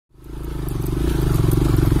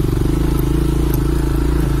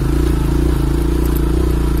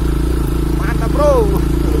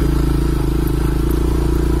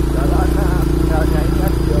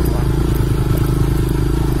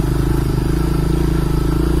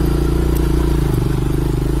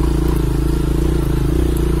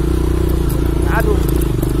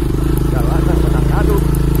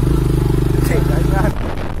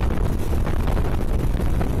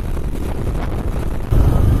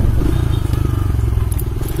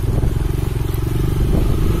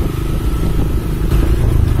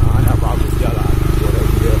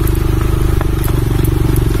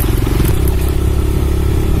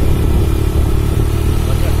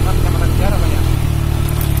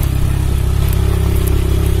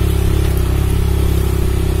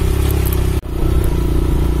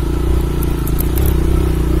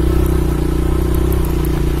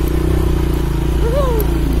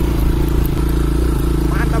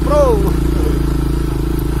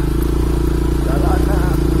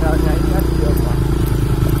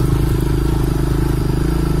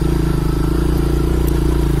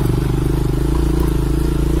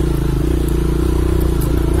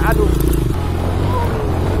Bandung.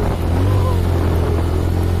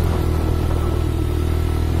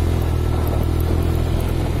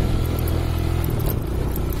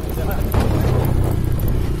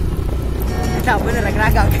 Nah, bener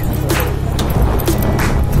ragak.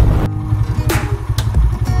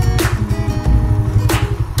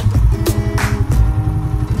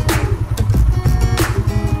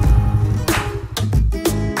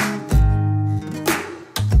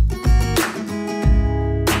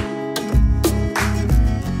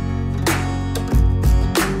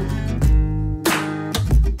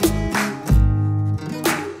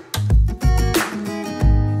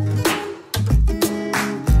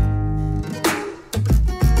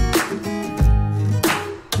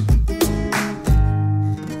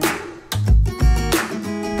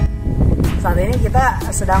 Saat ini kita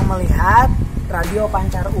sedang melihat radio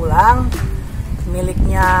pancar ulang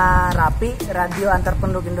miliknya Rapi, radio antar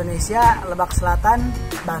penduduk Indonesia, Lebak Selatan,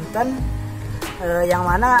 Banten, yang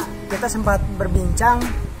mana kita sempat berbincang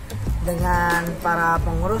dengan para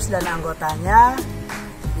pengurus dan anggotanya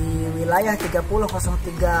di wilayah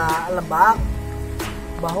 3003 Lebak,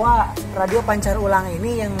 bahwa radio pancar ulang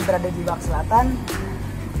ini yang berada di Lebak Selatan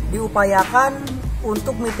diupayakan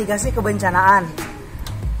untuk mitigasi kebencanaan,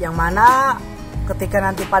 yang mana ketika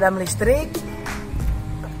nanti padam listrik,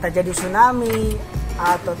 terjadi tsunami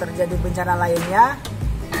atau terjadi bencana lainnya,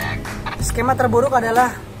 skema terburuk adalah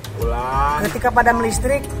ketika padam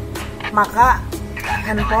listrik maka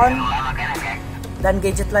handphone dan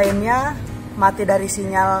gadget lainnya mati dari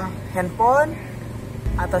sinyal handphone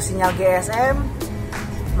atau sinyal GSM,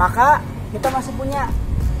 maka kita masih punya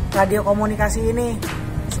radio komunikasi ini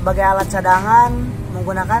sebagai alat cadangan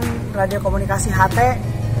menggunakan radio komunikasi HT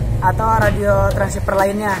atau radio transceiver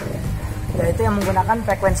lainnya, yaitu yang menggunakan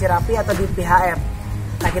frekuensi Rapi atau di PHF.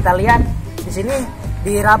 Nah, kita lihat di sini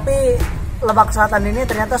di Rapi Lebak Selatan ini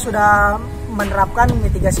ternyata sudah menerapkan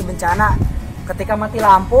mitigasi bencana. Ketika mati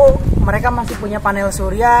lampu, mereka masih punya panel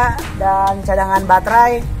surya dan cadangan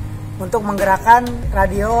baterai untuk menggerakkan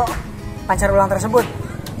radio pancar ulang tersebut.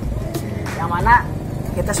 Yang mana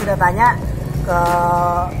kita sudah tanya ke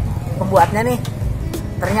pembuatnya nih,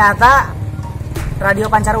 ternyata radio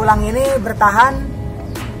pancar ulang ini bertahan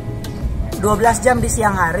 12 jam di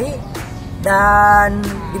siang hari dan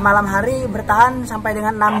di malam hari bertahan sampai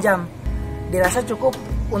dengan 6 jam. Dirasa cukup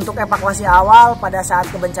untuk evakuasi awal pada saat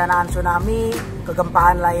kebencanaan tsunami,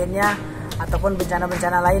 kegempaan lainnya, ataupun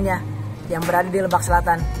bencana-bencana lainnya yang berada di Lebak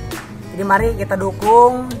Selatan. Jadi mari kita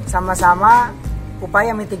dukung sama-sama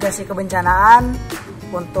upaya mitigasi kebencanaan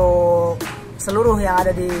untuk seluruh yang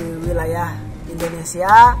ada di wilayah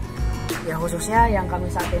Indonesia, ya khususnya yang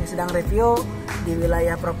kami saat ini sedang review di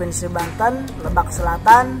wilayah Provinsi Banten, Lebak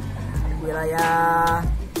Selatan, wilayah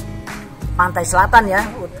Pantai Selatan ya,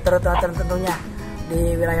 terutama tentunya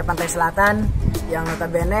di wilayah Pantai Selatan yang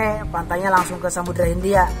notabene pantainya langsung ke Samudra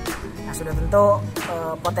Hindia. Nah, sudah tentu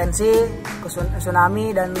potensi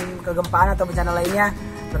tsunami dan kegempaan atau bencana lainnya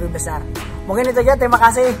lebih besar. Mungkin itu aja, terima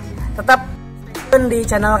kasih. Tetap di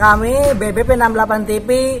channel kami BBP 68 TV,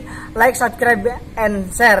 like, subscribe,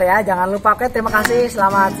 and share ya, jangan lupa. Oke, terima kasih,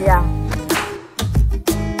 selamat siang.